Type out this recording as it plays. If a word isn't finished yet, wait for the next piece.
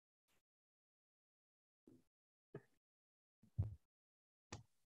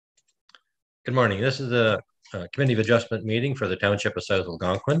Good morning. This is the Committee of Adjustment meeting for the Township of South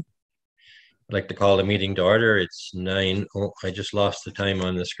Algonquin. I'd like to call the meeting to order. It's 9. Oh, I just lost the time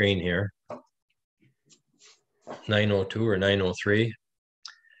on the screen here. 9:02 or 9:03.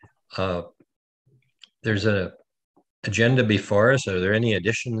 There's an agenda before us. Are there any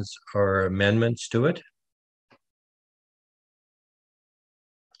additions or amendments to it?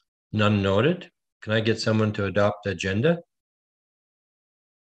 None noted. Can I get someone to adopt the agenda?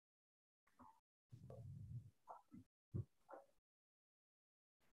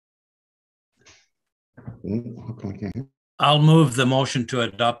 I'll move the motion to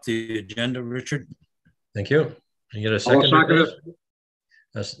adopt the agenda, Richard. Thank you. Can you get a second?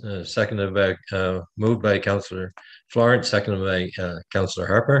 Seconded by, moved by Councillor Florence, seconded by Councillor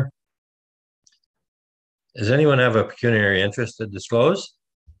Harper. Does anyone have a pecuniary interest to disclose?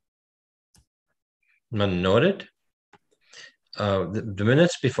 None noted. The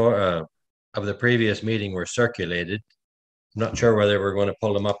minutes before of the previous meeting were circulated. I'm not sure whether we're going to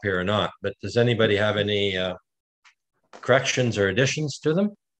pull them up here or not, but does anybody have any corrections or additions to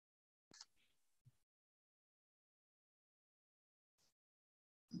them?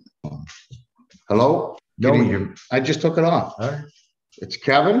 Hello? No, I just took it off. It's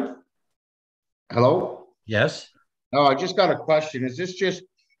Kevin. Hello? Yes. Oh, I just got a question. Is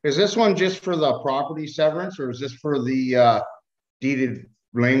this one just for the property severance, or is this for the deeded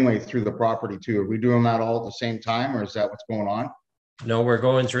laneway through the property too? Are we doing that all at the same time, or is that what's going on? No, we're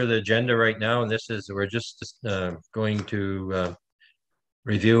going through the agenda right now, and we're just going to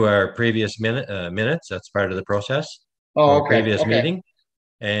review our previous minutes. That's part of the process. Oh, okay. Previous meeting,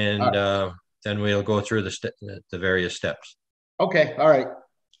 and then we'll go through the various steps. Okay. All right.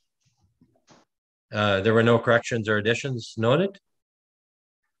 There were no corrections or additions noted.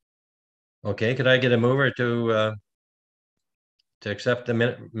 Okay, could I get a mover to accept the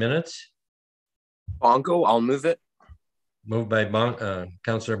minutes? Bongo, I'll move it. Moved by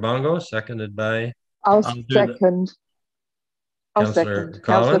Councillor Bongo, seconded by... I'll second. Councillor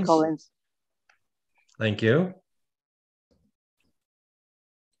Collins. Thank you.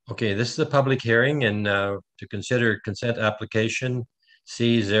 Okay, this is a public hearing and to consider consent application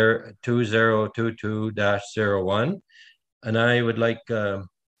C2022-01. And I would like to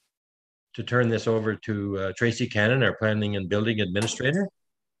turn this over to Tracy Cannon, our Planning and Building Administrator.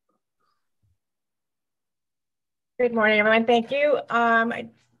 Good morning, everyone. Thank you. I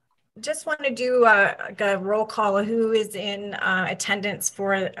just want to do a roll call. Who is in attendance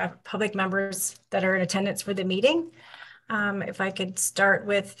for public members that are in attendance for the meeting? If I could start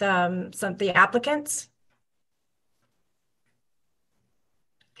with some of the applicants.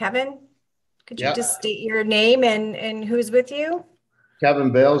 Kevin, could you just state your name and who's with you?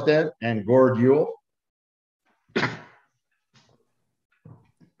 Kevin Balesdead and Gord Ewell.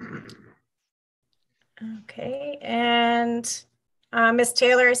 Okay, and Ms.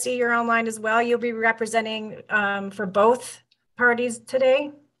 Taylor, I see you're online as well. You'll be representing for both parties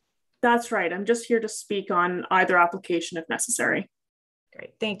today? That's right. I'm just here to speak on either application if necessary.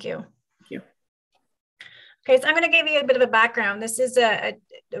 Great, thank you. Thank you. Okay, so I'm going to give you a bit of a background. This is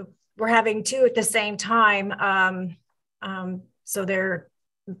we're having two at the same time. So they're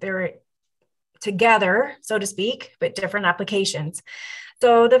together, so to speak, but different applications.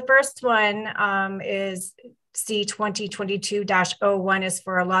 So the first one is C2022-01 is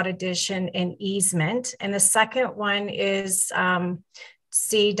for a lot addition and easement. And the second one is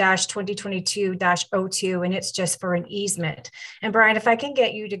C-2022-02, and it's just for an easement. And Brian, if I can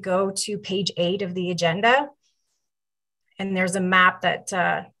get you to go to page 8 of the agenda, and there's a map that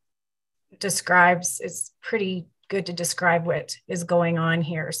it's pretty good to describe what is going on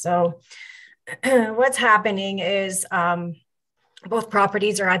here. So what's happening is both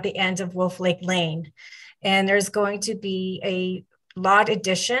properties are at the end of Wolf Lake Lane, and there's going to be a lot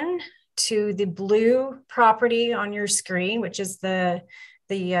addition to the blue property on your screen, which is the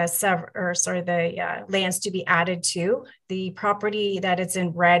lands to be added to. The property that is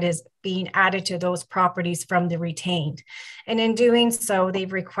in red is being added to those properties from the retained. And in doing so,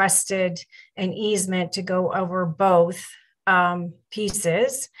 they've requested an easement to go over both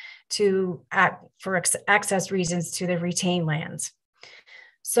pieces for access reasons to the retained lands.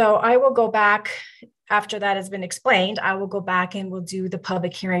 So I will go back, after that has been explained, I will go back and we'll do the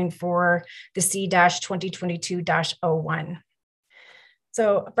public hearing for the C-2022-01.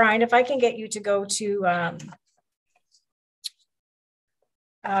 So Brian, if I can get you to go to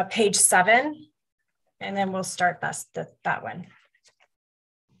page 7, and then we'll start that one.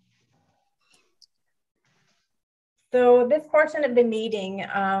 So this portion of the meeting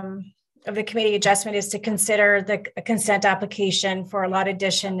of the committee adjustment is to consider the consent application for a lot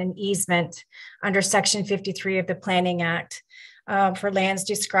addition and easement under Section 53 of the Planning Act for lands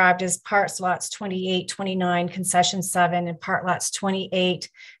described as parts lots 28, 29, concession 7, and part lots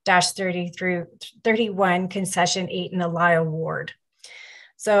 28-30 through 31, concession 8 in the Lyle ward.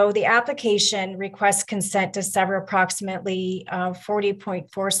 So the application requests consent to sever approximately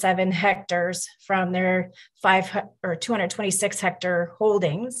 40.47 hectares from their 226 hectare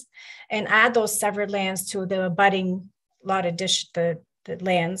holdings and add those severed lands to the abutting lot addition, the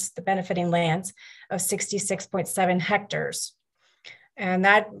lands, the benefiting lands of 66.7 hectares. And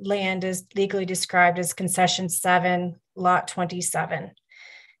that land is legally described as concession 7, lot 27.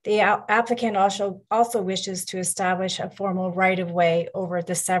 The applicant also wishes to establish a formal right-of-way over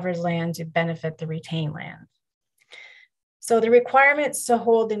the severed land to benefit the retained land. So the requirements to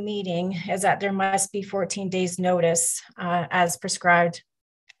hold the meeting is that there must be 14 days notice as prescribed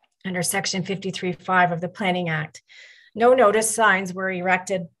under Section 53(5) of the Planning Act. No notice signs were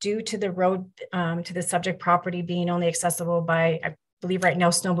erected due to the road to the subject property being only accessible by, I believe right now,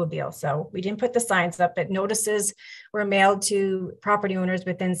 snowmobile. So we didn't put the signs up, but notices were mailed to property owners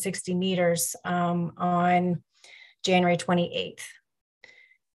within 60 meters on January 28th.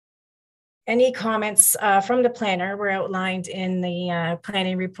 Any comments from the planner were outlined in the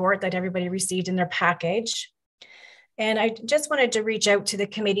planning report that everybody received in their package. And I just wanted to reach out to the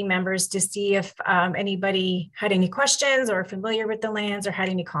committee members to see if anybody had any questions or familiar with the lands or had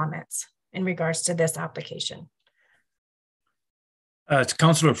any comments in regards to this application. It's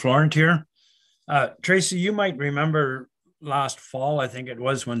Councillor Florent here. Tracy, you might remember last fall, I think it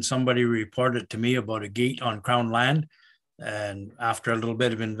was, when somebody reported to me about a gate on Crown land. And after a little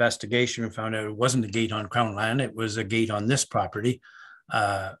bit of investigation, we found out it wasn't a gate on Crown land, it was a gate on this property.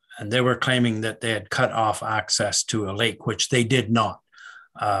 And they were claiming that they had cut off access to a lake, which they did not.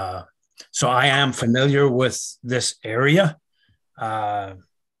 So I am familiar with this area.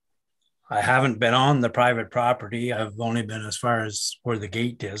 I haven't been on the private property. I've only been as far as where the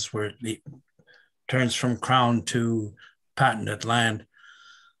gate is, where it turns from Crown to patented land.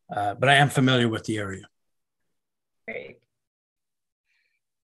 But I am familiar with the area. Great.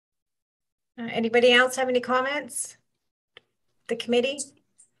 Anybody else have any comments? The committee?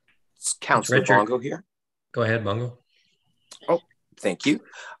 It's Councillor Bongo here. Go ahead, Bongo. Oh, thank you.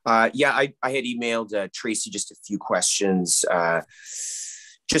 Yeah, I had emailed Tracy just a few questions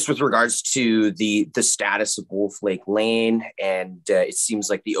just with regards to the status of Wolf Lake Lane. And it seems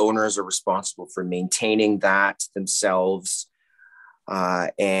like the owners are responsible for maintaining that themselves.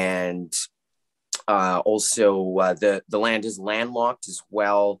 And also the land is landlocked as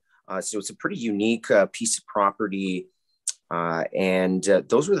well. So it's a pretty unique piece of property. And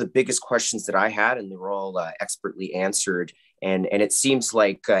those were the biggest questions that I had, and they were all expertly answered. And it seems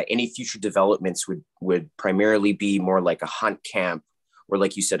like any future developments would primarily be more like a hunt camp, or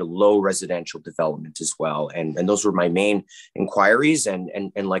like you said, a low residential development as well. And those were my main inquiries.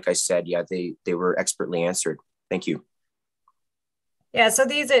 And like I said, yeah, they were expertly answered. Thank you. Yeah, so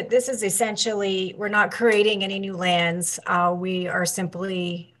this is essentially, we're not creating any new lands. We are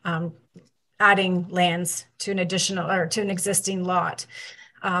simply adding lands to an additional or to an existing lot.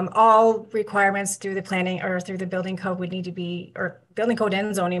 All requirements through the planning or through the building code would need to be, or building code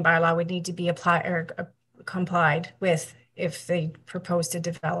and zoning bylaw would need to be applied or complied with if they propose to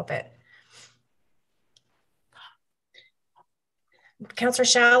develop it. Councillor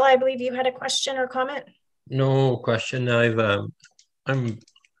Shalla, I believe you had a question or comment? No question. I'm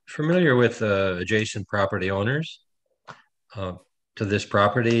familiar with adjacent property owners to this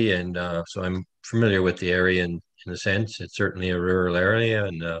property, and so I'm familiar with the area in a sense. It's certainly a rural area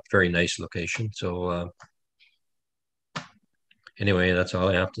and a very nice location. So anyway, that's all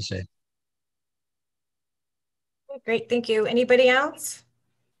I have to say. Great, thank you. Anybody else?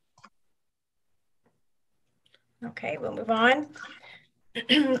 Okay, we'll move on.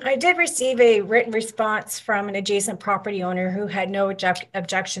 I did receive a written response from an adjacent property owner who had no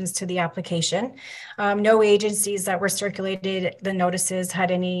objections to the application. No agencies that were circulated the notices had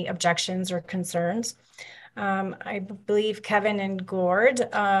any objections or concerns. I believe Kevin and Gord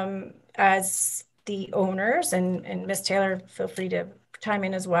as the owners, and Ms. Taylor, feel free to chime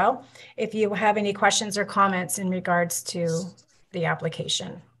in as well if you have any questions or comments in regards to the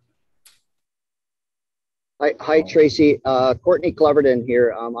application. Hi, Tracy. Courtney Cleverton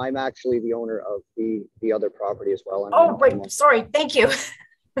here. I'm actually the owner of the other property as well. Right. Sorry. Thank you.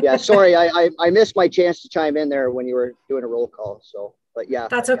 Yeah, sorry. I missed my chance to chime in there when you were doing a roll call. So, but yeah.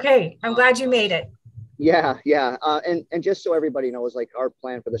 That's okay. I'm glad you made it. Yeah. And just so everybody knows, like, our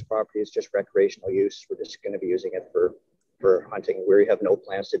plan for this property is just recreational use. We're just going to be using it for for hunting. We have no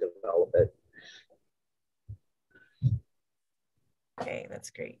plans to develop it. Okay, that's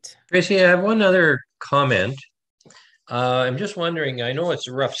great. Tracy, I have one other comment. I'm just wondering, I know it's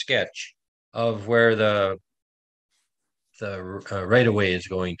a rough sketch of where the right-of-way is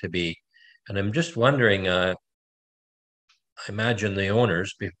going to be. And I'm just wondering, I imagine the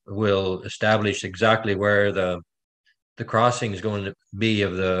owners will establish exactly where the crossing is going to be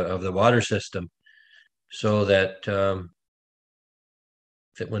of the water system, so that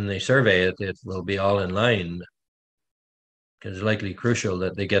that when they survey it, it will be all in line. Because it's likely crucial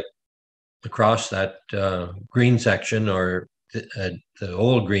that they get across that green section, or the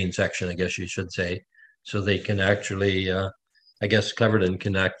old green section, I guess you should say, so they can actually, I guess Cleverton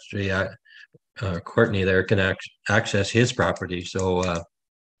can actually, Courtney there can access his property. So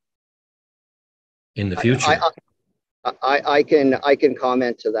in the future. I can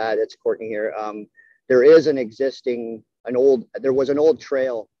comment to that. It's Courtney here. There is there was an old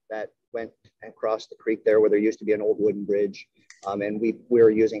trail that went and crossed the creek there, where there used to be an old wooden bridge. And we're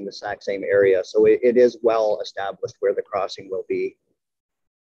using the exact same area. So it is well established where the crossing will be.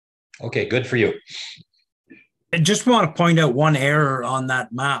 Okay, good for you. I just want to point out one error on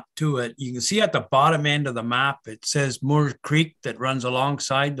that map too. You can see at the bottom end of the map, it says Moores Creek that runs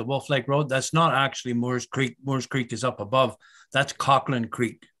alongside the Wolf Lake Road. That's not actually Moores Creek. Moores Creek is up above. That's Coghlan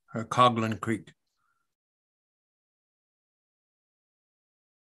Creek or Coghlan Creek.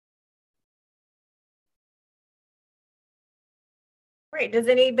 Great. Does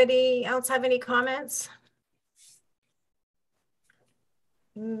anybody else have any comments?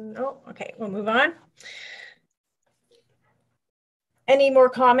 No. Okay, we'll move on. Any more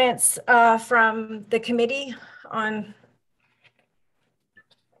comments from the committee on?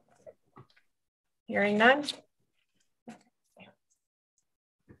 Hearing none.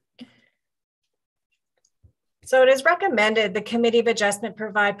 So it is recommended the Committee of Adjustment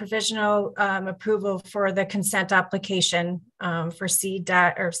provide provisional approval for the consent application for C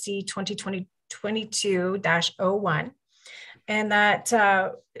 2022-01, and that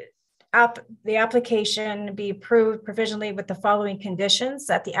the application be approved provisionally with the following conditions: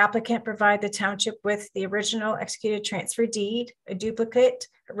 that the applicant provide the township with the original executed transfer deed, a duplicate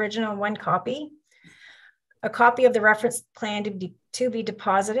original 1 copy, a copy of the reference plan to be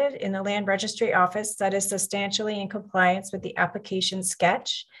deposited in the land registry office that is substantially in compliance with the application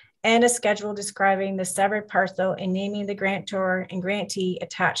sketch, and a schedule describing the severed parcel and naming the grantor and grantee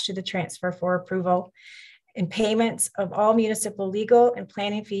attached to the transfer for approval, and payments of all municipal legal and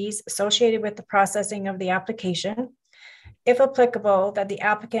planning fees associated with the processing of the application. If applicable, that the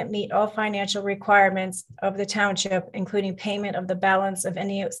applicant meet all financial requirements of the township, including payment of the balance of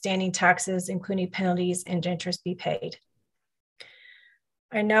any outstanding taxes, including penalties and interest be paid.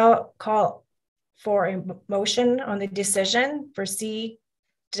 I now call for a motion on the decision for C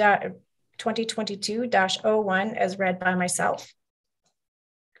 2022-01 as read by myself.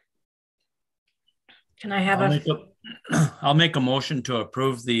 Can I have I'll make a motion to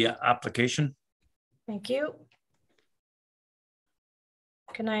approve the application. Thank you.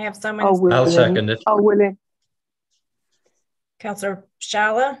 Can I have someone? I'll second it. William. Councillor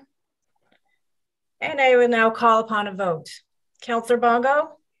Shala. And I will now call upon a vote. Councillor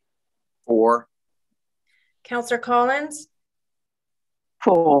Bongo? 4. Councillor Collins?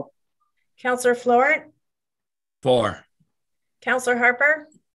 4. Councillor Florent? 4. Councillor Harper?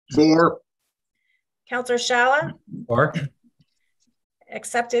 4. Councillor Shala? 4.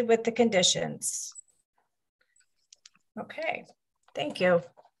 Accepted with the conditions. Okay, thank you.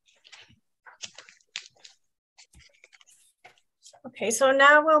 Okay, so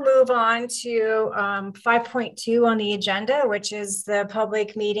now we'll move on to 5.2 on the agenda, which is the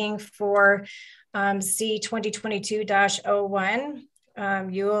public meeting for C 2022-01,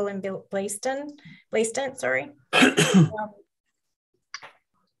 Ewell and Blaisdon, sorry.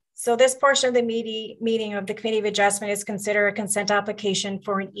 So this portion of the meeting of the Committee of Adjustment is considered a consent application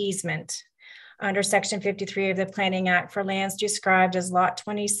for an easement under Section 53 of the Planning Act for lands described as Lot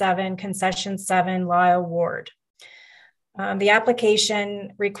 27, Concession 7, Lyle Ward. The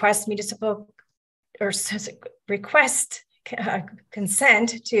application requests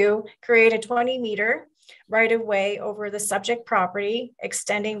consent to create a 20-meter right-of-way over the subject property,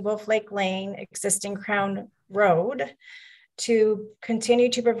 extending Wolf Lake Lane, existing Crown Road, to continue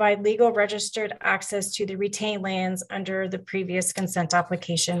to provide legal registered access to the retained lands under the previous consent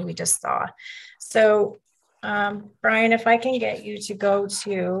application we just saw. So, Brian, if I can get you to go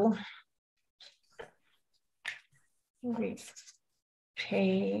to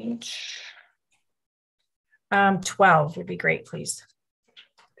page 12 would be great, please.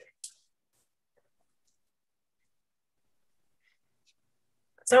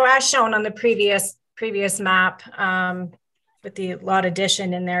 So as shown on the previous map, with the lot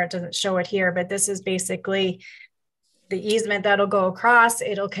addition in there, it doesn't show it here, but this is basically the easement that'll go across.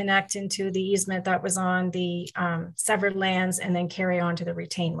 It'll connect into the easement that was on the severed lands and then carry on to the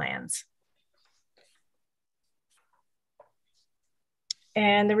retained lands.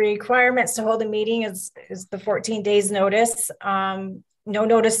 And the requirements to hold a meeting is the 14 days notice. No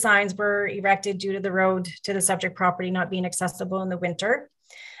notice signs were erected due to the road to the subject property not being accessible in the winter.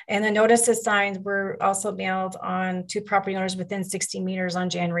 And the notices signs were also mailed on to property owners within 60 meters on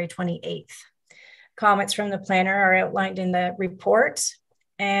January 28th. Comments from the planner are outlined in the report.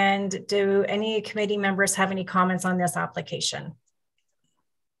 And do any committee members have any comments on this application?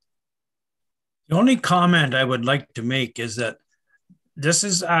 The only comment I would like to make is that this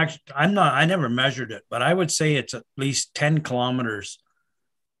is actually, I never measured it, but I would say it's at least 10 kilometers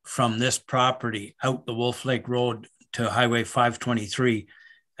from this property out the Wolf Lake Road to Highway 523.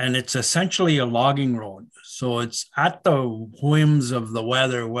 And it's essentially a logging road. So it's at the whims of the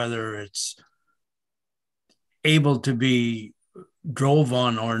weather, whether it's able to be drove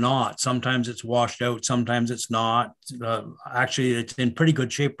on or not. Sometimes it's washed out, sometimes it's not. Actually, it's in pretty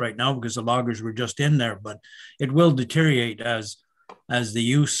good shape right now because the loggers were just in there, but it will deteriorate as the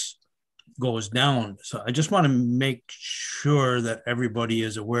use goes down. So I just want to make sure that everybody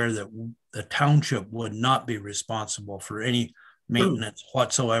is aware that the township would not be responsible for any maintenance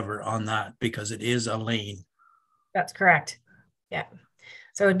whatsoever on that because it is a lane. That's correct. Yeah.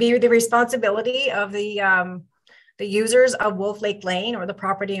 So it'd be the responsibility of the users of Wolf Lake Lane or the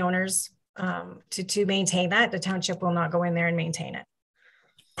property owners to maintain that. The township will not go in there and maintain it.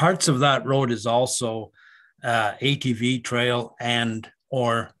 Parts of that road is also ATV trail and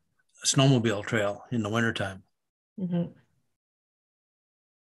or snowmobile trail in the wintertime. Mm-hmm.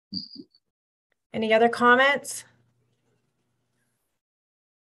 Any other comments?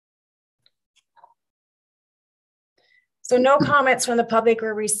 So no comments from the public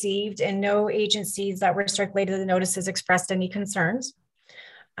were received and no agencies that were circulated the notices expressed any concerns.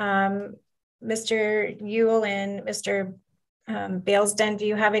 Mr. Ewell and Mr. Bailsden, do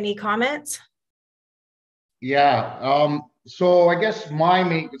you have any comments? Yeah, so I guess my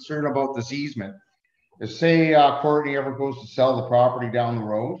main concern about this easement is say Courtney ever goes to sell the property down the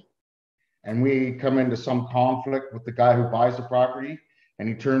road and we come into some conflict with the guy who buys the property and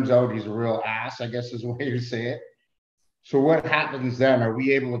he turns out he's a real ass, I guess is the way to say it. So what happens then? Are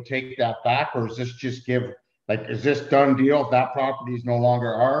we able to take that back, or is this just is this done deal if that property is no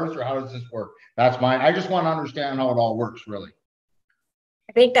longer ours, or how does this work? That's mine. I just want to understand how it all works, really.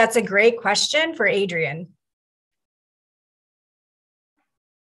 I think that's a great question for Adrian.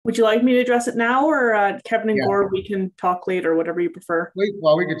 Would you like me to address it now, or Kevin and Gore, we can talk later, whatever you prefer?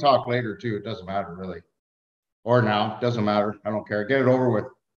 Well, we can talk later too. It doesn't matter really. Or now, doesn't matter. I don't care. Get it over with.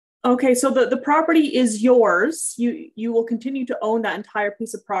 Okay, so the property is yours. You will continue to own that entire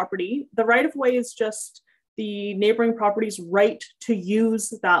piece of property. The right of way is just the neighboring property's right to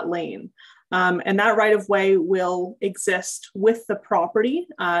use that lane. And that right of way will exist with the property,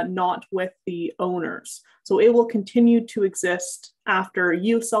 not with the owners. So it will continue to exist after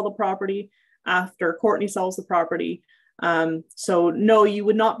you sell the property, after Courtney sells the property. So no, you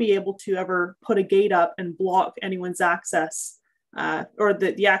would not be able to ever put a gate up and block anyone's access or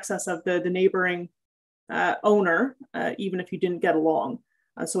the access of the neighboring owner, even if you didn't get along.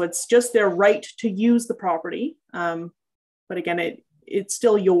 So it's just their right to use the property. But again, it's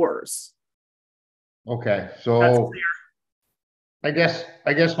still yours. Okay, so I guess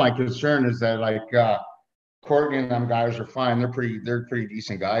my concern is that Courtney and them guys are fine. They're pretty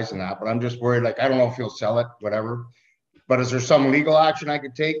decent guys in that, but I'm just worried, I don't know if he'll sell it, whatever. But is there some legal action I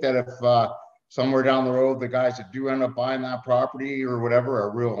could take that if somewhere down the road, the guys that do end up buying that property or whatever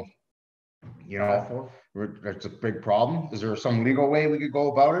are real, it's a big problem. Is there some legal way we could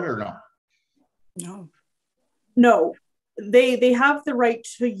go about it or no? No. They have the right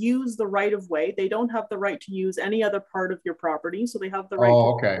to use the right of way. They don't have the right to use any other part of your property. So they have the right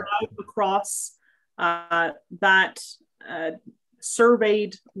to drive across that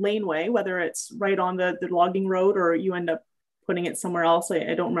surveyed laneway, whether it's right on the logging road or you end up putting it somewhere else.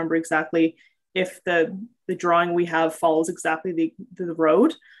 I don't remember exactly if the drawing we have follows exactly the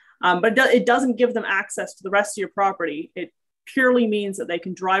road, but it doesn't give them access to the rest of your property. It purely means that they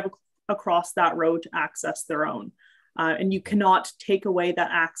can drive across that road to access their own. And you cannot take away that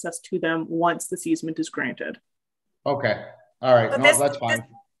access to them once the easement is granted. Okay. All right. No, that's fine.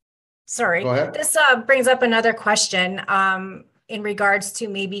 Sorry. Go ahead. This brings up another question in regards to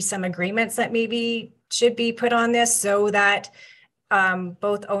maybe some agreements that maybe should be put on this so that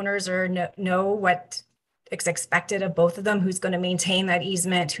both owners know what it's expected of both of them, who's going to maintain that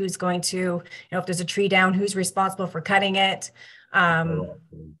easement, who's going to, you know, if there's a tree down, who's responsible for cutting it.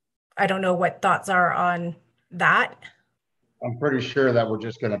 I don't know what thoughts are on that. I'm pretty sure that we're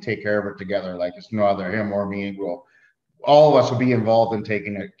just gonna take care of it together. Like it's no other him or me. All of us will be involved in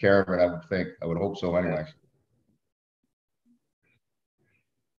taking care of it. I would think. I would hope so. Anyway.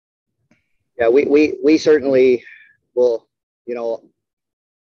 Yeah, we certainly will. You know,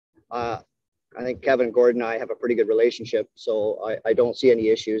 I think Kevin, Gordon, and I have a pretty good relationship, so I don't see any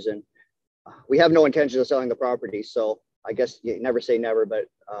issues, and we have no intention of selling the property. So I guess you never say never, but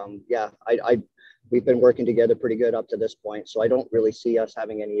yeah, we've been working together pretty good up to this point, so I don't really see us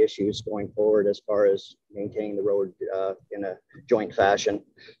having any issues going forward as far as maintaining the road in a joint fashion.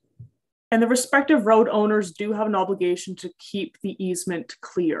 And the respective road owners do have an obligation to keep the easement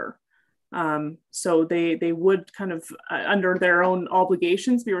clear. So they would kind of, under their own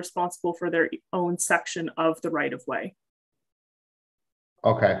obligations, be responsible for their own section of the right-of-way.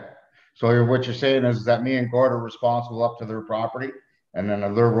 Okay. So what you're saying is that me and Gord are responsible up to their property, and then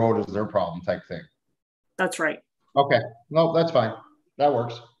their road is their problem type thing. That's right. Okay. No, that's fine. That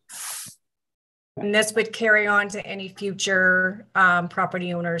works. And this would carry on to any future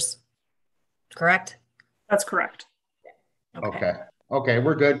property owners, correct? That's correct. Okay. Okay,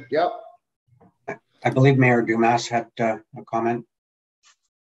 we're good. Yep. I believe Mayor Dumas had a comment.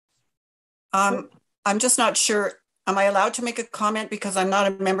 I'm just not sure. Am I allowed to make a comment? Because I'm not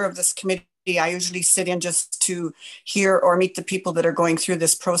a member of this committee. I usually sit in just to hear or meet the people that are going through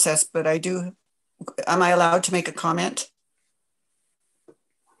this process, but I do. Am I allowed to make a comment?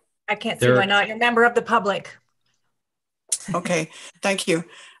 I can't see why not. You're a member of the public. Okay, thank you.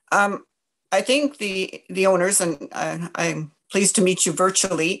 I think the owners, and I'm pleased to meet you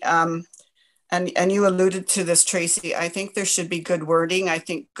virtually, and you alluded to this, Tracy. I think there should be good wording. I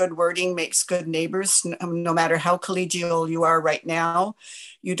think good wording makes good neighbors, no matter how collegial you are right now.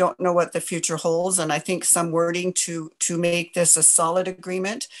 You don't know what the future holds. And I think some wording to make this a solid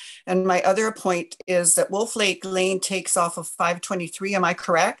agreement. And my other point is that Wolf Lake Lane takes off of 523. Am I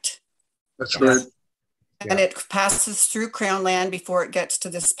correct? That's right. And it passes through Crown land before it gets to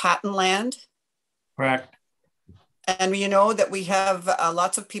this patent land. Correct. And you know that we have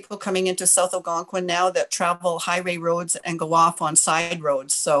lots of people coming into South Algonquin now that travel highway roads and go off on side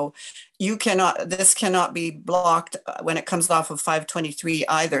roads. So this cannot be blocked when it comes off of 523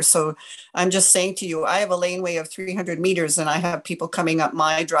 either. So I'm just saying to you, I have a laneway of 300 meters and I have people coming up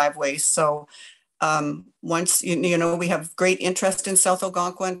my driveway. So once, you know, we have great interest in South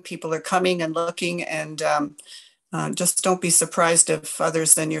Algonquin, people are coming and looking, and just don't be surprised if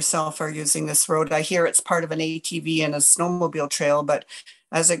others than yourself are using this road. I hear it's part of an ATV and a snowmobile trail, but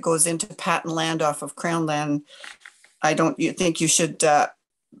as it goes into patent land off of Crown land, you think you should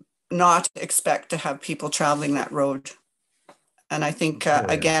not expect to have people traveling that road. And I think,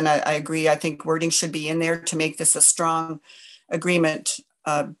 again, I agree. I think wording should be in there to make this a strong agreement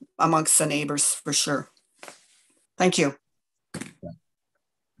amongst the neighbors for sure. Thank you.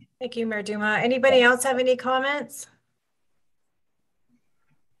 Thank you, Mayor Duma. Anybody else have any comments?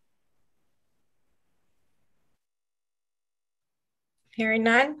 Hearing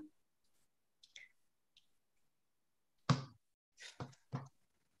none.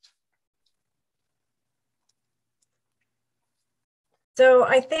 So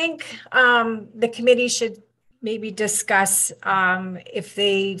I think the committee should maybe discuss if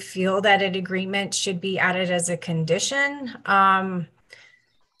they feel that an agreement should be added as a condition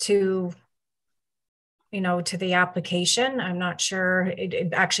to the application. I'm not sure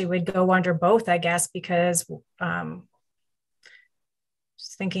it actually would go under both, I guess, because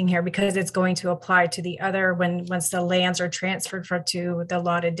just thinking here, because it's going to apply to the other once the lands are transferred to the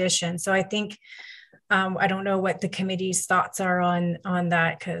lot addition. So I think, I don't know what the committee's thoughts are on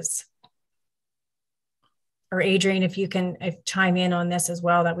that, or Adrian, if you can chime in on this as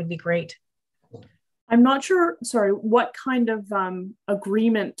well, that would be great. I'm not sure, sorry, what kind of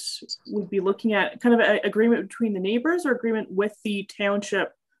agreement would be looking at, kind of an agreement between the neighbors or agreement with the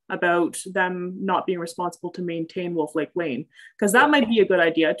township about them not being responsible to maintain Wolf Lake Lane? Because that might be a good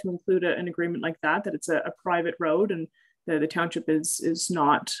idea to include an agreement like that it's a private road and the township is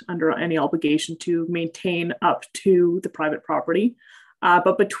not under any obligation to maintain up to the private property.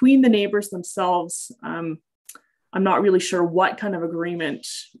 But between the neighbors themselves, I'm not really sure what kind of agreement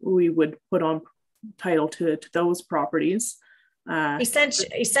we would put on title to those properties.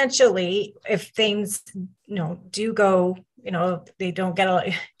 Essentially, if things do go they don't get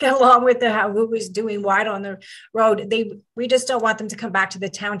along with who was doing wide on the road. We just don't want them to come back to the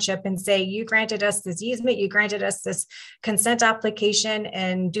township and say, you granted us this easement, you granted us this consent application,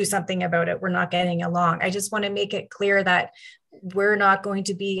 and do something about it. We're not getting along. I just want to make it clear that we're not going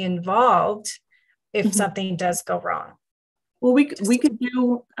to be involved if something does go wrong. Well, we could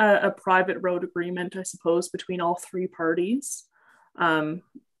do a private road agreement, I suppose, between all three parties.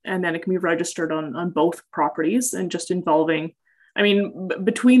 And then it can be registered on both properties, and just involving, I mean,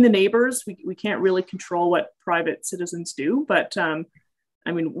 between the neighbors, we can't really control what private citizens do, but I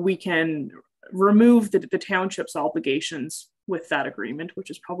mean, we can remove the township's obligations with that agreement,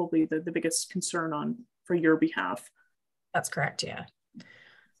 which is probably the biggest concern for your behalf. That's correct, yeah.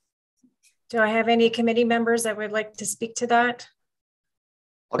 Do I have any committee members that would like to speak to that?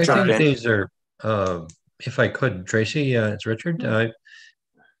 I think these are, if I could, Tracy, it's Richard.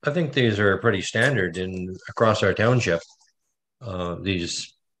 I think these are pretty standard across our township,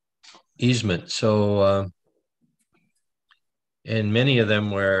 these easements. So, and many of them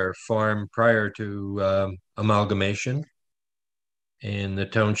were formed prior to amalgamation and the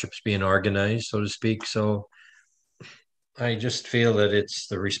townships being organized, so to speak. So I just feel that it's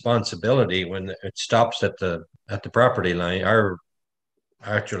the responsibility when it stops at the property line. Our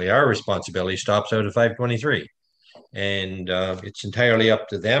responsibility stops out at 523. And it's entirely up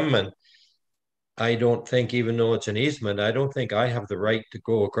to them. And I don't think, even though it's an easement, I don't think I have the right to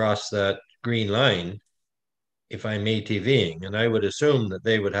go across that green line if I'm ATVing. And I would assume that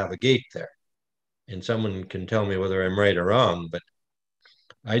they would have a gate there. And someone can tell me whether I'm right or wrong, but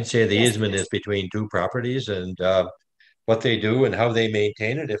I'd say the easement is between two properties, and what they do and how they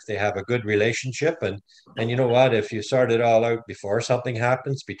maintain it, if they have a good relationship. And you know what, if you sort it all out before something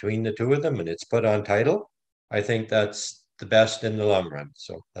happens between the two of them and it's put on title, I think that's the best in the long run.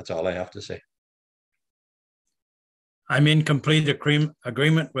 So that's all I have to say. I'm in complete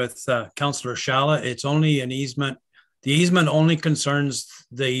agreement with Councillor Shala. It's only an easement. The easement only concerns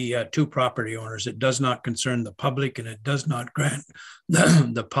the two property owners. It does not concern the public, and it does not grant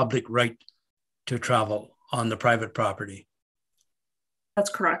the public right to travel on the private property. That's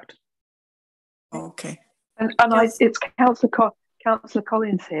correct. Okay. And it's Councillor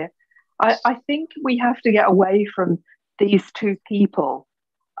Collins here. I think we have to get away from these two people.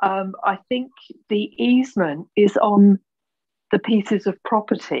 I think the easement is on the pieces of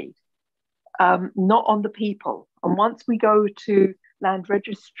property, not on the people. And once we go to land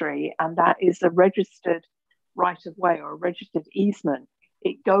registry, and that is a registered right of way or a registered easement,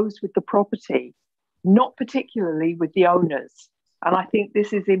 it goes with the property, not particularly with the owners. And I think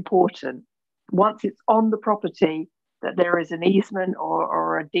this is important. Once it's on the property, that there is an easement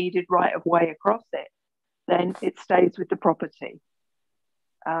or a deeded right of way across it, then it stays with the property.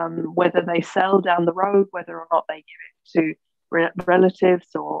 Whether they sell down the road, whether or not they give it to relatives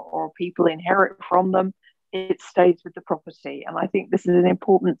or people inherit from them, it stays with the property. And I think this is an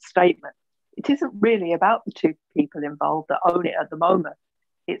important statement. It isn't really about the two people involved that own it at the moment.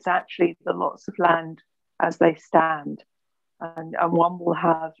 It's actually the lots of land as they stand. And one will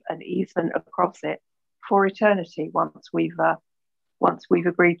have an easement across it for eternity once we've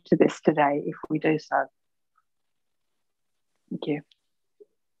agreed to this today, if we do so. Thank you.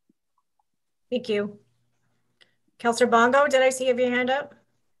 Thank you. Councillor Bongo, did I see you have your hand up?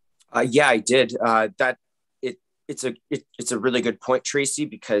 Yeah, I did. It's a really good point, Tracy,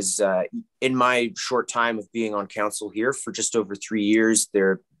 because in my short time of being on council here for just over 3 years,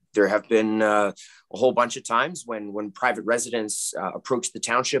 there have been a whole bunch of times when private residents approach the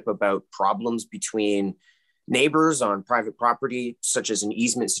township about problems between neighbors on private property, such as an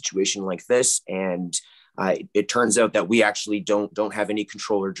easement situation like this. And it turns out that we actually don't have any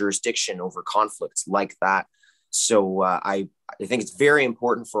control or jurisdiction over conflicts like that. So I think it's very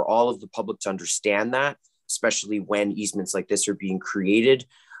important for all of the public to understand that, especially when easements like this are being created.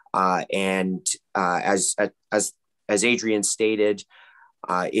 And as Adrian stated,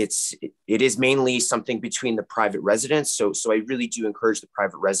 it is mainly something between the private residents. So I really do encourage the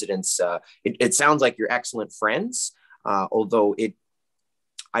private residents. It sounds like you're excellent friends, although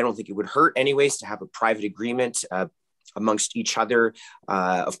I don't think it would hurt anyways to have a private agreement amongst each other.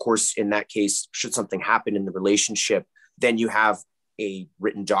 Of course, in that case, should something happen in the relationship, then you have a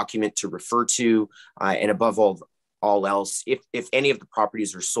written document to refer to. And above all else, if any of the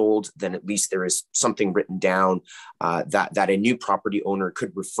properties are sold, then at least there is something written down that a new property owner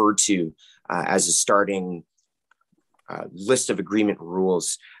could refer to as a starting list of agreement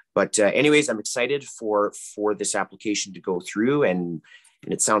rules. But anyways, I'm excited for this application to go through, and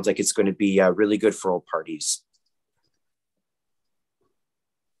it sounds like it's going to be really good for all parties.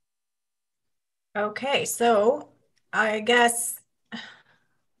 Okay, so I guess,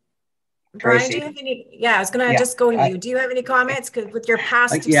 Brian, do you have any? Yeah, I was going to just go to you. Do you have any comments? Because with your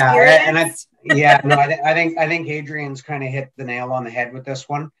past experience? No, I think Adrian's kind of hit the nail on the head with this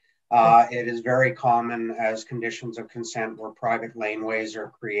one. It is very common as conditions of consent where private laneways are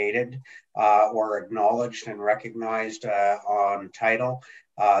created or acknowledged and recognized on title,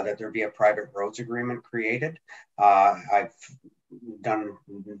 that there be a private roads agreement created. I've done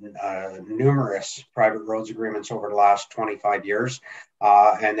numerous private roads agreements over the last 25 years,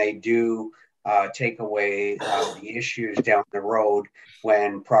 and they do take away the issues down the road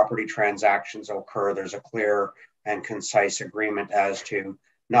when property transactions occur. There's a clear and concise agreement as to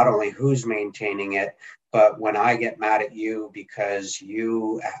not only who's maintaining it, but when I get mad at you because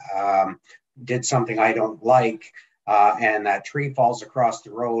you did something I don't like, and that tree falls across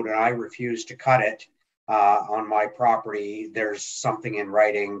the road and I refuse to cut it on my property, there's something in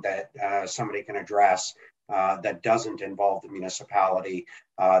writing that somebody can address that doesn't involve the municipality,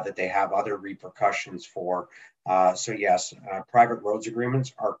 that they have other repercussions for. So yes, private roads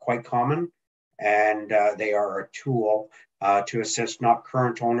agreements are quite common, and they are a tool to assist not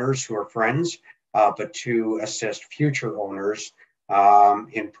current owners who are friends, but to assist future owners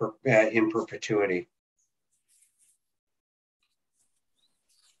in perpetuity.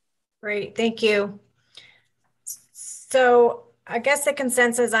 Great, thank you. So I guess the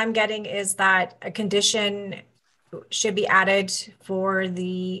consensus I'm getting is that a condition should be added for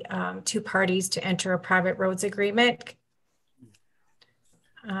the two parties to enter a private roads agreement.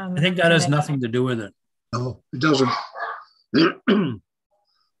 I think that has nothing to do with it. No, it doesn't. An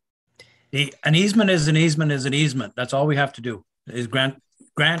easement is an easement is an easement. That's all we have to do is grant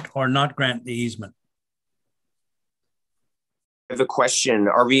or not grant the easement. I have a question.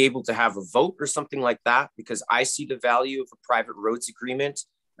 Are we able to have a vote or something like that? Because I see the value of a private roads agreement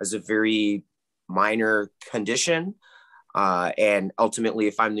as a very minor condition. And ultimately,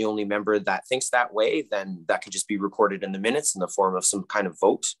 if I'm the only member that thinks that way, then that could just be recorded in the minutes in the form of some kind of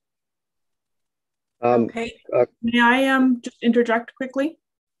vote. Okay. May I just interject quickly?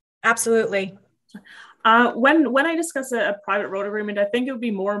 Absolutely. When I discuss a private road agreement, I think it would be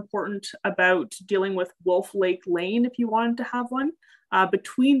more important about dealing with Wolf Lake Lane if you wanted to have one.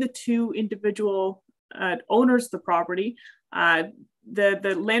 Between the two individual owners of the property,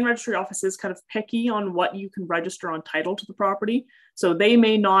 the land registry office is kind of picky on what you can register on title to the property. So they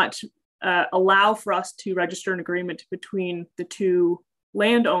may not allow for us to register an agreement between the two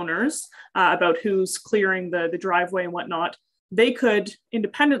landowners about who's clearing the driveway and whatnot. They could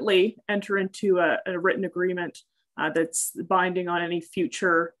independently enter into a written agreement that's binding on any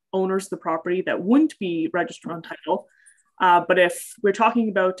future owners of the property that wouldn't be registered on title. But if we're talking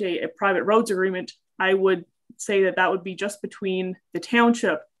about a private roads agreement, I would say that would be just between the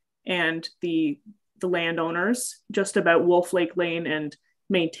township and the landowners, just about Wolf Lake Lane and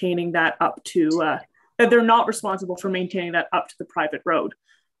maintaining that up to, that they're not responsible for maintaining that up to the private road.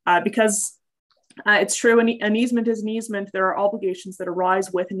 Because it's true, an easement is an easement. There are obligations that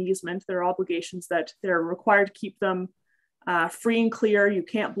arise with an easement. There are obligations that they're required to keep them free and clear. You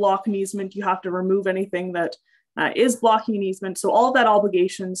can't block an easement. You have to remove anything that is blocking an easement. So all of that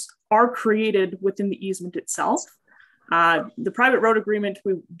obligations are created within the easement itself. The private road agreement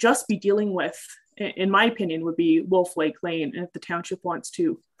we would just be dealing with, in my opinion, would be Wolf Lake Lane. And if the township wants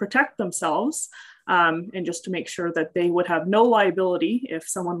to protect themselves and just to make sure that they would have no liability if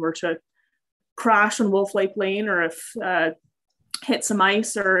someone were to crash on Wolf Lake Lane, or if hit some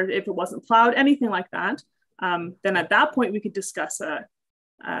ice, or if it wasn't plowed, anything like that, then at that point we could discuss a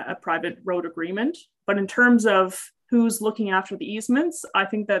private road agreement. But in terms of who's looking after the easements, I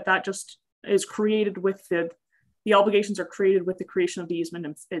think that just is created with the obligations are created with the creation of the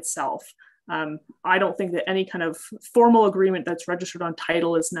easement itself. I don't think that any kind of formal agreement that's registered on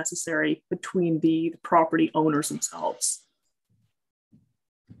title is necessary between the property owners themselves.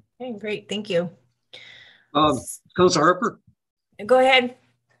 Okay, great, thank you. Councilor Harper? Go ahead.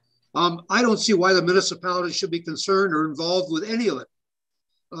 I don't see why the municipality should be concerned or involved with any of it.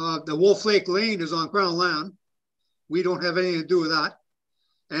 The Wolf Lake Lane is on Crown land. We don't have anything to do with that.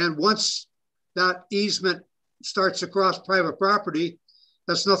 And once that easement starts across private property,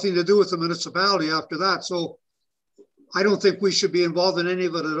 that's nothing to do with the municipality after that. So I don't think we should be involved in any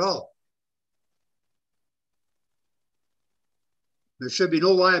of it at all. There should be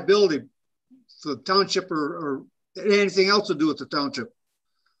no liability for the township or anything else to do with the township.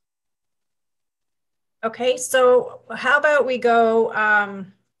 Okay, so how about we go,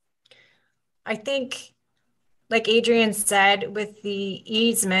 I think, like Adrian said, with the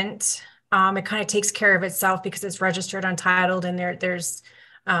easement, it kind of takes care of itself because it's registered, untitled, and there's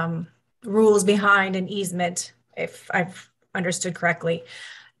rules behind an easement if I've understood correctly.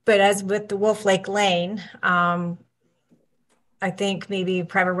 But as with the Wolf Lake Lane, I think maybe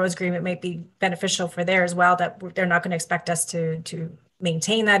private roads agreement might be beneficial for there as well, that they're not going to expect us to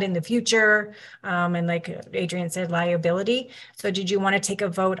maintain that in the future. And like Adrian said, liability. So did you want to take a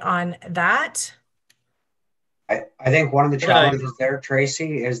vote on that? I think one of the challenges there,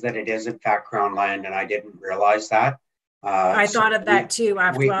 Tracy, is that it is in fact Crown land, and I didn't realize that. I thought of that too.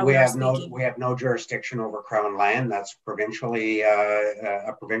 After we have no jurisdiction over Crown land. That's provincially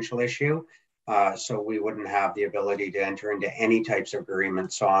a provincial issue. So we wouldn't have the ability to enter into any types of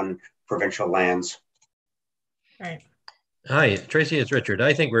agreements on provincial lands. Right. Hi, Tracy, it's Richard.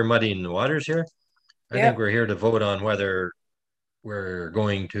 I think we're muddying the waters here. I think we're here to vote on whether we're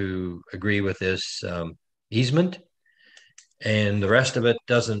going to agree with this easement, and the rest of it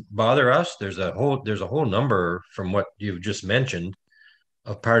doesn't bother us. There's a whole number from what you've just mentioned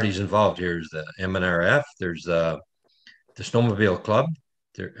of parties involved. Here's the MNRF, there's the Snowmobile Club,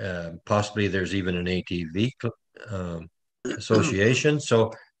 there possibly there's even an ATV association.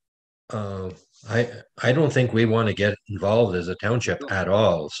 So I don't think we want to get involved as a township at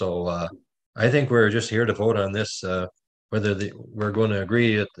all. So I think we're just here to vote on this, whether we're going to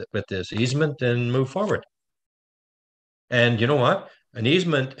agree with this easement and move forward. And you know what? An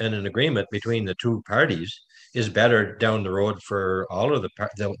easement and an agreement between the two parties is better down the road for all of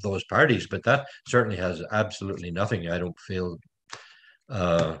those parties. But that certainly has absolutely nothing, I don't feel,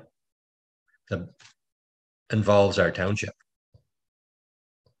 that involves our township.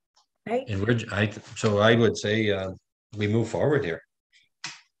 Right. And so I would say we move forward here.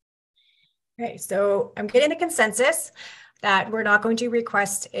 Okay, so I'm getting the consensus that we're not going to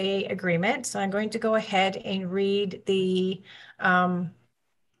request a agreement. So I'm going to go ahead and read the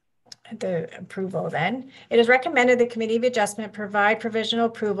approval then. It is recommended the Committee of Adjustment provide provisional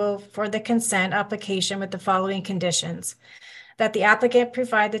approval for the consent application with the following conditions: that the applicant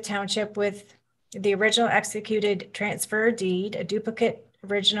provide the township with the original executed transfer deed, a duplicate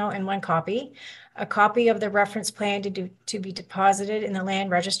original and one copy, a copy of the reference plan to be deposited in the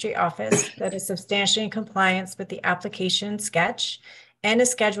Land Registry Office that is substantially in compliance with the application sketch, and a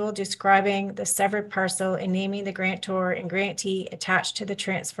schedule describing the severed parcel and naming the grantor and grantee attached to the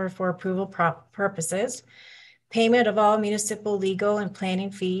transfer for approval purposes, payment of all municipal legal and planning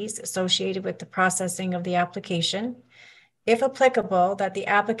fees associated with the processing of the application. If applicable, that the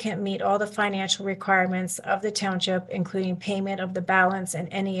applicant meet all the financial requirements of the township, including payment of the balance and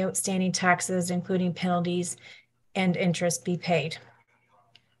any outstanding taxes, including penalties and interest, be paid.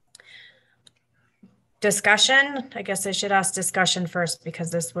 Discussion. I guess I should ask discussion first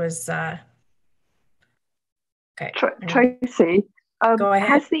because this was okay. Tracy, go ahead.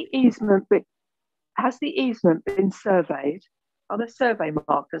 Has the easement been surveyed? Are there survey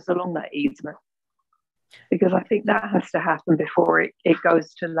markers along that easement? Because I think that has to happen before it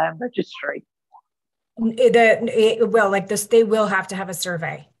goes to Land Registry. Well, like this, they will have to have a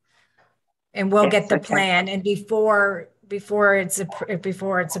survey, and we'll get the plan. And before it's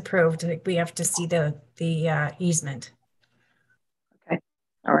approved, like, we have to see the easement. Okay.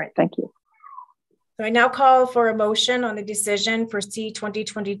 All right. Thank you. So I now call for a motion on the decision for C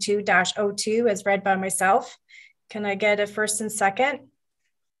 2022-02 as read by myself. Can I get a first and second?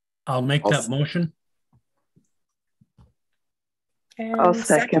 I'll make that motion. And I'll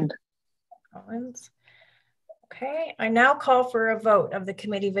second. Okay, I now call for a vote of the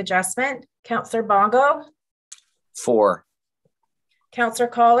Committee of Adjustment. Councillor Bongo? 4. Councillor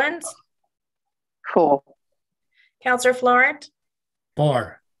Collins? 4. Councillor Florent?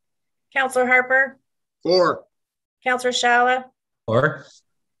 4. Councillor Harper? 4. Councillor Shala? 4.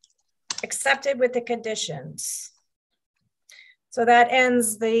 Accepted with the conditions. So that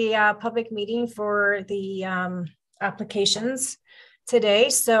ends the public meeting for the applications today.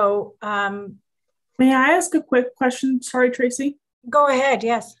 So may I ask a quick question? Sorry, Tracy. Go ahead.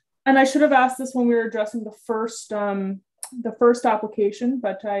 Yes. And I should have asked this when we were addressing the first application,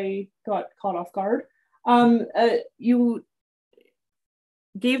 but I got caught off guard. You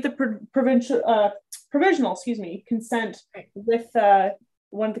gave the provisional, consent with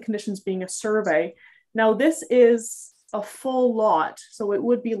one of the conditions being a survey. Now this is a full lot, so it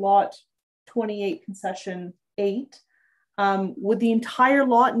would be lot 28, concession 8. Would the entire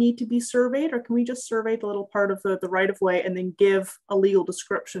lot need to be surveyed, or can we just survey the little part of the right-of-way and then give a legal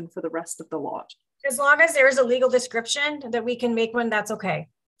description for the rest of the lot? As long as there is a legal description that we can make one, that's okay.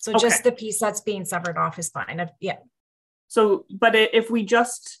 So just the piece that's being severed off is fine. Yeah. So, but if we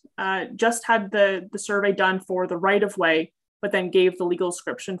just had the survey done for the right-of-way, but then gave the legal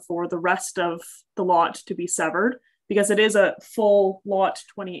description for the rest of the lot to be severed, because it is a full lot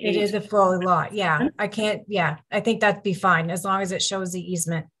 28. It is a full lot. Yeah. I can't. Yeah. I think that'd be fine as long as it shows the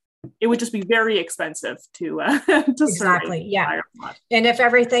easement. It would just be very expensive to exactly. Yeah. And if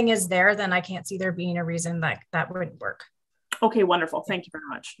everything is there, then I can't see there being a reason that that wouldn't work. Okay. Wonderful. Thank you very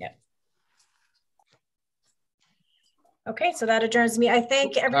much. Yeah. Okay. So that adjourns me. I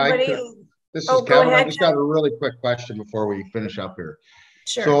thank everybody. This is Kevin. I just got a really quick question before we finish up here.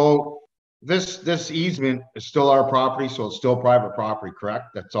 Sure. So this easement is still our property, so it's still private property, correct?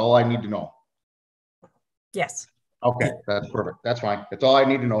 That's all I need to know. Yes. Okay, that's perfect. That's fine. That's all I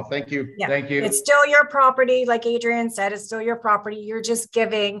need to know. Thank you. Yeah. Thank you. It's still your property, like Adrian said. It's still your property. You're just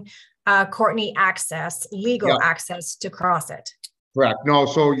giving Courtney access, legal access to cross it. Correct. No,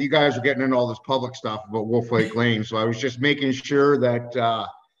 so you guys are getting into all this public stuff about Wolf Lake Lane. So I was just making sure that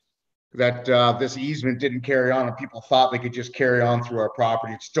this easement didn't carry on and people thought they could just carry on through our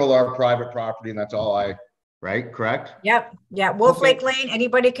property. It's still our private property, and that's all right? Correct? Yep. Yeah. Wolf Lake Lane,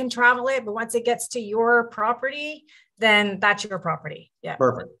 anybody can travel it, but once it gets to your property, then that's your property. Yeah.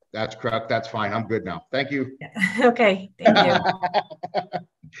 Perfect. That's correct. That's fine. I'm good now. Thank you. Yeah. Okay. Thank you.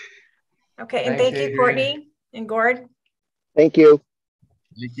 Okay. And thank you, Courtney and Gord. Thank you.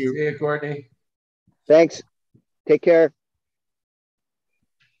 Thank you. See you, Courtney. Thanks. Take care.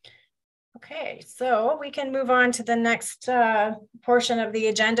 Okay, so we can move on to the next portion of the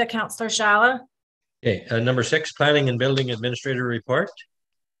agenda, Councillor Shala. Okay, number 6, Planning and Building Administrator Report.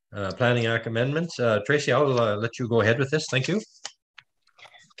 Planning Act amendments. Tracy, I'll let you go ahead with this. Thank you.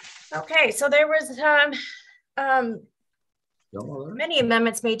 Okay, so there was many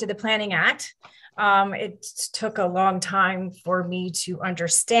amendments made to the Planning Act. It took a long time for me to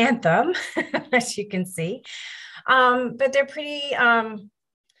understand them, as you can see, but they're pretty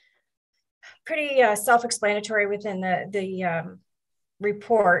self-explanatory within the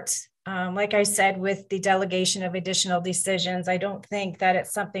report. Like I said, with the delegation of additional decisions, I don't think that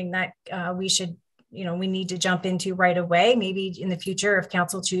it's something that we should, we need to jump into right away. Maybe in the future, if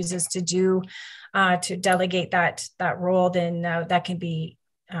council chooses to delegate that role, then that can be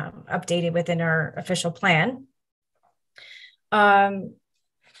updated within our official plan.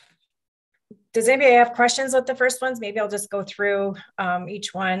 Does anybody have questions with the first ones? Maybe I'll just go through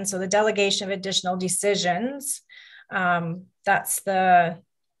each one. So the delegation of additional decisions, that's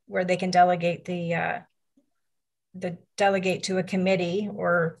where they can delegate delegate to a committee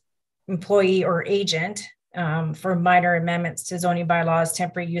or employee or agent for minor amendments to zoning bylaws,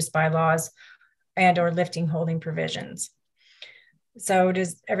 temporary use bylaws, and or lifting holding provisions. So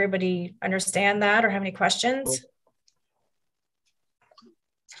does everybody understand that or have any questions?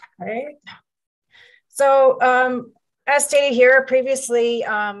 All right. So as stated here previously,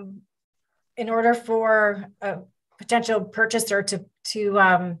 in order for a potential purchaser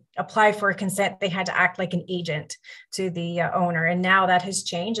to apply for a consent, they had to act like an agent to the owner. And now that has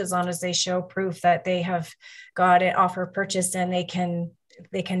changed, as long as they show proof that they have got an offer of purchase, and they can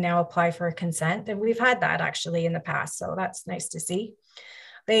now apply for a consent. And we've had that actually in the past. So that's nice to see.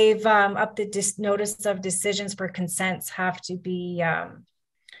 They've upped the notice of decisions for consents have to be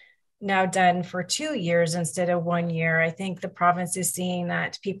now done for 2 years instead of 1 year. I think the province is seeing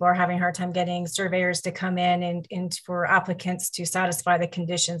that people are having a hard time getting surveyors to come in and for applicants to satisfy the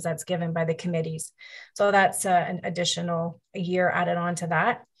conditions that's given by the committees. So that's an additional year added on to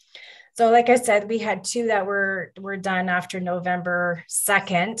that. So like I said, we had 2 that were done after November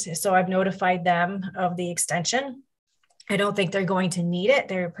 2nd. So I've notified them of the extension. I don't think they're going to need it.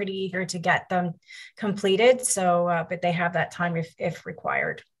 They're pretty eager to get them completed. So, but they have that time if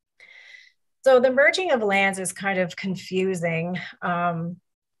required. So the merging of lands is kind of confusing.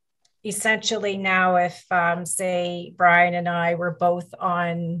 Essentially now, if say Brian and I were both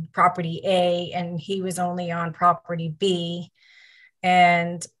on property A and he was only on property B,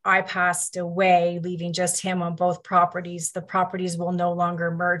 and I passed away, leaving just him on both properties, the properties will no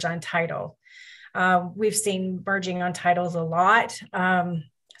longer merge on title. We've seen merging on titles a lot.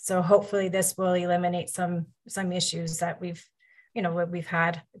 So hopefully this will eliminate some issues that we've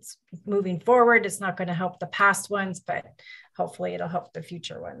had. It's moving forward. It's not going to help the past ones, but hopefully it'll help the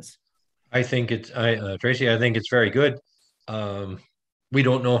future ones. I think Tracy, I think it's very good. We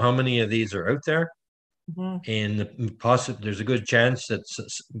don't know how many of these are out there. And there's a good chance that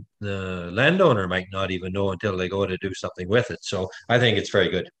the landowner might not even know until they go to do something with it. So I think it's very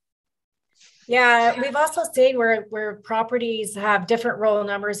good. Yeah, we've also seen where properties have different roll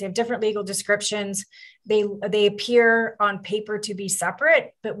numbers, they have different legal descriptions. They appear on paper to be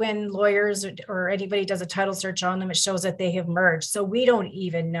separate, but when lawyers or anybody does a title search on them, it shows that they have merged. So we don't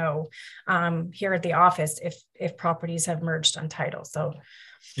even know here at the office if properties have merged on title. So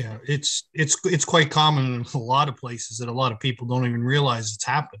yeah, it's quite common in a lot of places that a lot of people don't even realize it's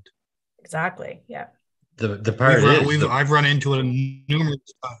happened. Exactly. Yeah. The part I've run into it numerous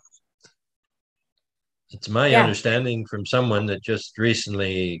times. It's my understanding from someone that just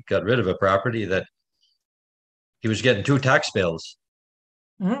recently got rid of a property that he was getting 2 tax bills.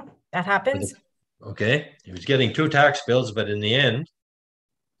 Mm-hmm. That happens. Okay. He was getting 2 tax bills, but in the end,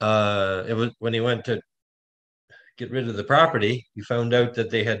 it was when he went to get rid of the property, he found out that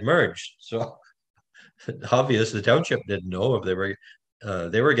they had merged. So obvious the township didn't know if they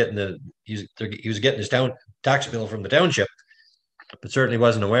were getting he was getting his tax bill from the township, but certainly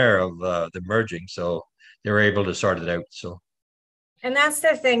wasn't aware of the merging. So they were able to sort it out. So, and that's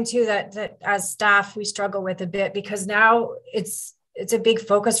the thing too that as staff we struggle with a bit, because now it's a big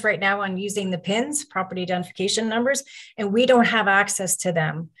focus right now on using the PINs, property identification numbers, and we don't have access to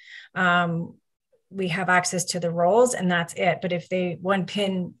them. We have access to the rolls, and that's it. But if one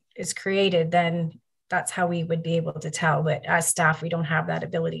PIN is created, then that's how we would be able to tell. But as staff, we don't have that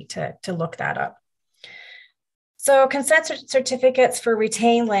ability to look that up. So consent certificates for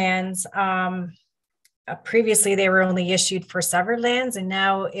retained lands. Previously, they were only issued for severed lands, and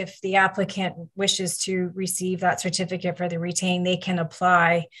now if the applicant wishes to receive that certificate for the retained, they can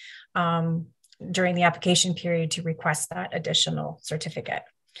apply during the application period to request that additional certificate.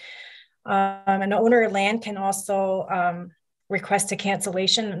 An owner of land can also request a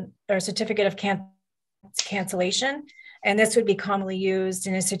cancellation or a certificate of cancellation, and this would be commonly used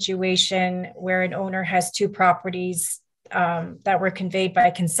in a situation where an owner has 2 properties that were conveyed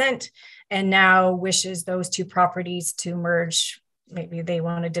by consent and now wishes those 2 properties to merge. Maybe they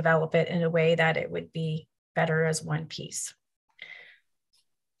want to develop it in a way that it would be better as one piece.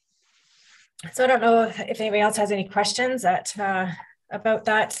 So I don't know if anybody else has any questions about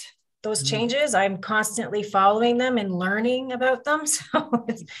those changes. I'm constantly following them and learning about them. So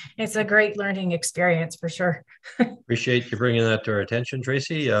it's a great learning experience for sure. Appreciate you bringing that to our attention,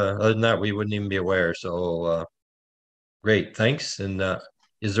 Tracy. Other than that, we wouldn't even be aware. So great, thanks. And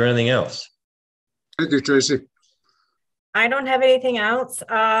is there anything else? Thank you, Tracy. I don't have anything else.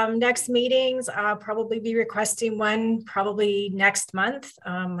 Next meetings, I'll probably be requesting one probably next month.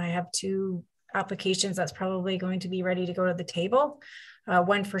 I have 2 applications that's probably going to be ready to go to the table,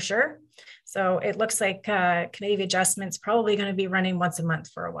 one for sure. So it looks like Committee of Adjustments probably going to be running once a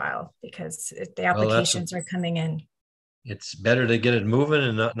month for a while because the applications are coming in. It's better to get it moving,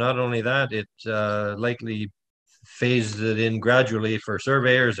 and not only that, it likely phases it in gradually for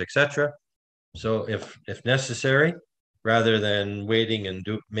surveyors, etc. So if necessary, rather than waiting and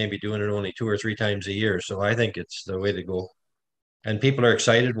maybe doing it only 2 or 3 times a year. So I think it's the way to go. And people are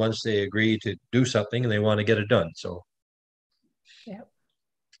excited once they agree to do something and they want to get it done. So yeah,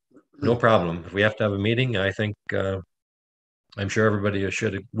 no problem. If we have to have a meeting, I think I'm sure everybody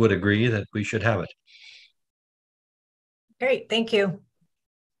would agree that we should have it. Great, thank you.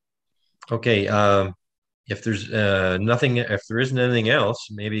 Okay, if there's if there isn't anything else,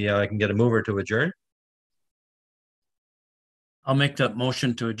 maybe I can get a mover to adjourn. I'll make that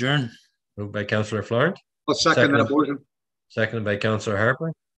motion to adjourn. Moved by Councillor Florent. I'll second that motion. Seconded by Councillor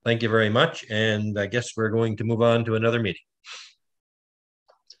Harper. Thank you very much. And I guess we're going to move on to another meeting.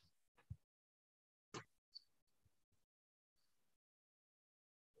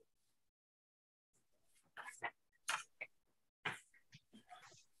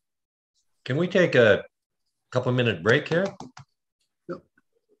 Can we take a couple-minute break here? Yep.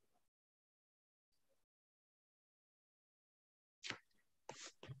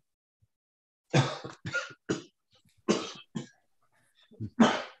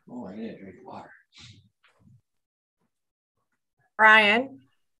 Oh, I need to drink water. Brian?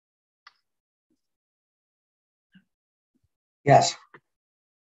 Yes.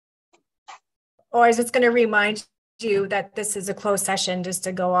 Oh, I was just going to remind you that this is a closed session just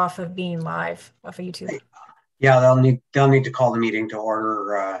to go off of being live off of YouTube. Yeah, they'll need to call the meeting to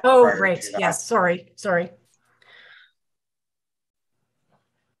order. Oh, right. Yes. Sorry.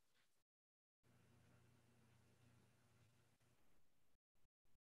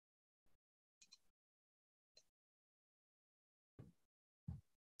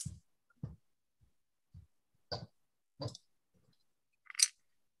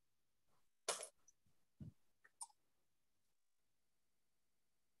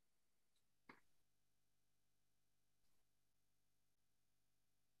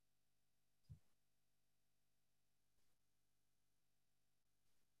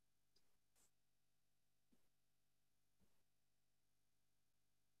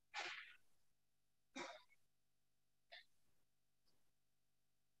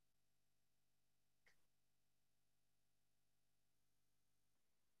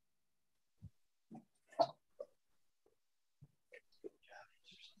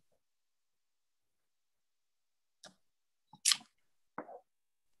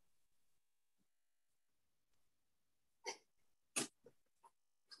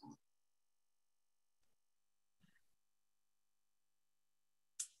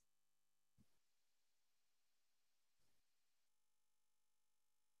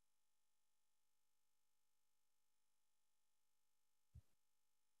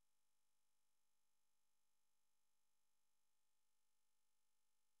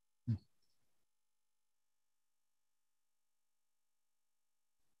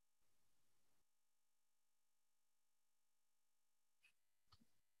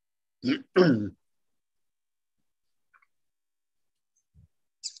 Can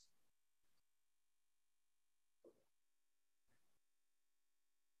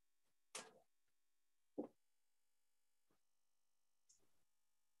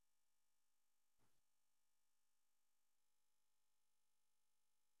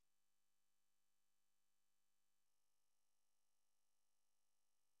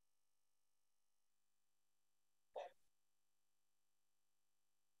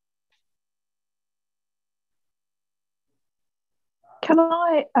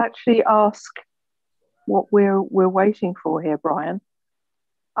I actually ask what we're waiting for here, Brian?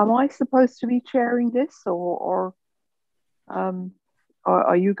 Am I supposed to be chairing this, or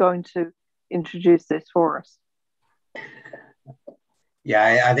are you going to introduce this for us?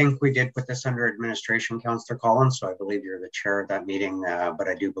 Yeah, I think we did put this under administration, Councillor Collins, so I believe you're the chair of that meeting, but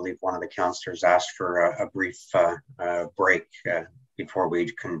I do believe one of the councillors asked for a brief break before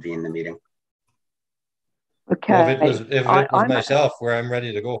we convene the meeting. Okay. Well, if it was myself, where I'm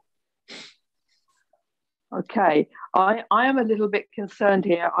ready to go. Okay, I am a little bit concerned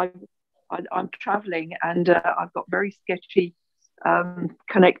here. I'm traveling and I've got very sketchy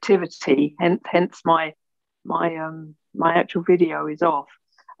connectivity, hence my actual video is off.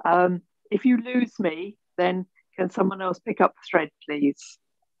 If you lose me, then can someone else pick up the thread, please?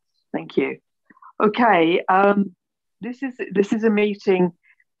 Thank you. Okay, this is a meeting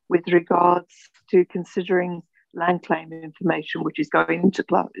with regards to considering land claim information, which is going into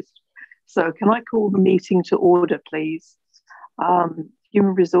closed. So can I call the meeting to order, please?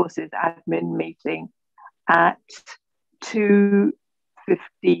 Human Resources Admin meeting at 2:56,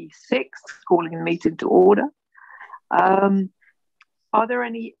 calling the meeting to order. Are there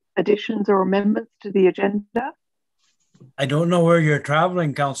any additions or amendments to the agenda? I don't know where you're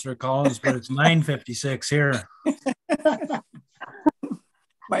traveling, Councillor Collins, but it's 9:56 here.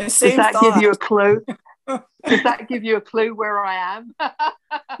 Does that give you a clue? Does that give you a clue where I am?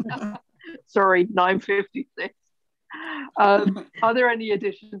 Sorry, 9:56. Are there any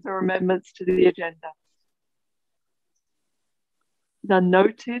additions or amendments to the agenda? None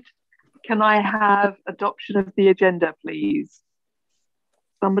noted. Can I have adoption of the agenda, please?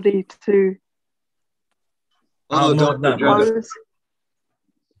 Somebody to propose?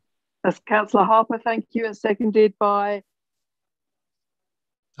 That's Councillor Harper, thank you, and seconded by?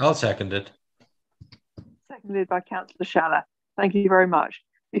 I'll second it. Seconded by Councillor Schaller. Thank you very much.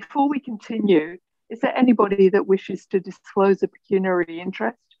 Before we continue, is there anybody that wishes to disclose a pecuniary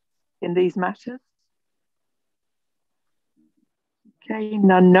interest in these matters? Okay,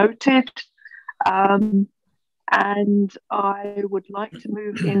 none noted. And I would like to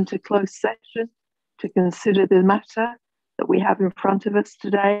move into closed session to consider the matter that we have in front of us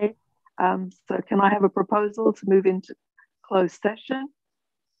today. So can I have a proposal to move into closed session?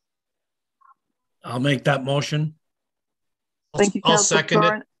 I'll make that motion. Thank you, I'll Councillor second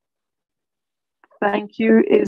it. Thank you.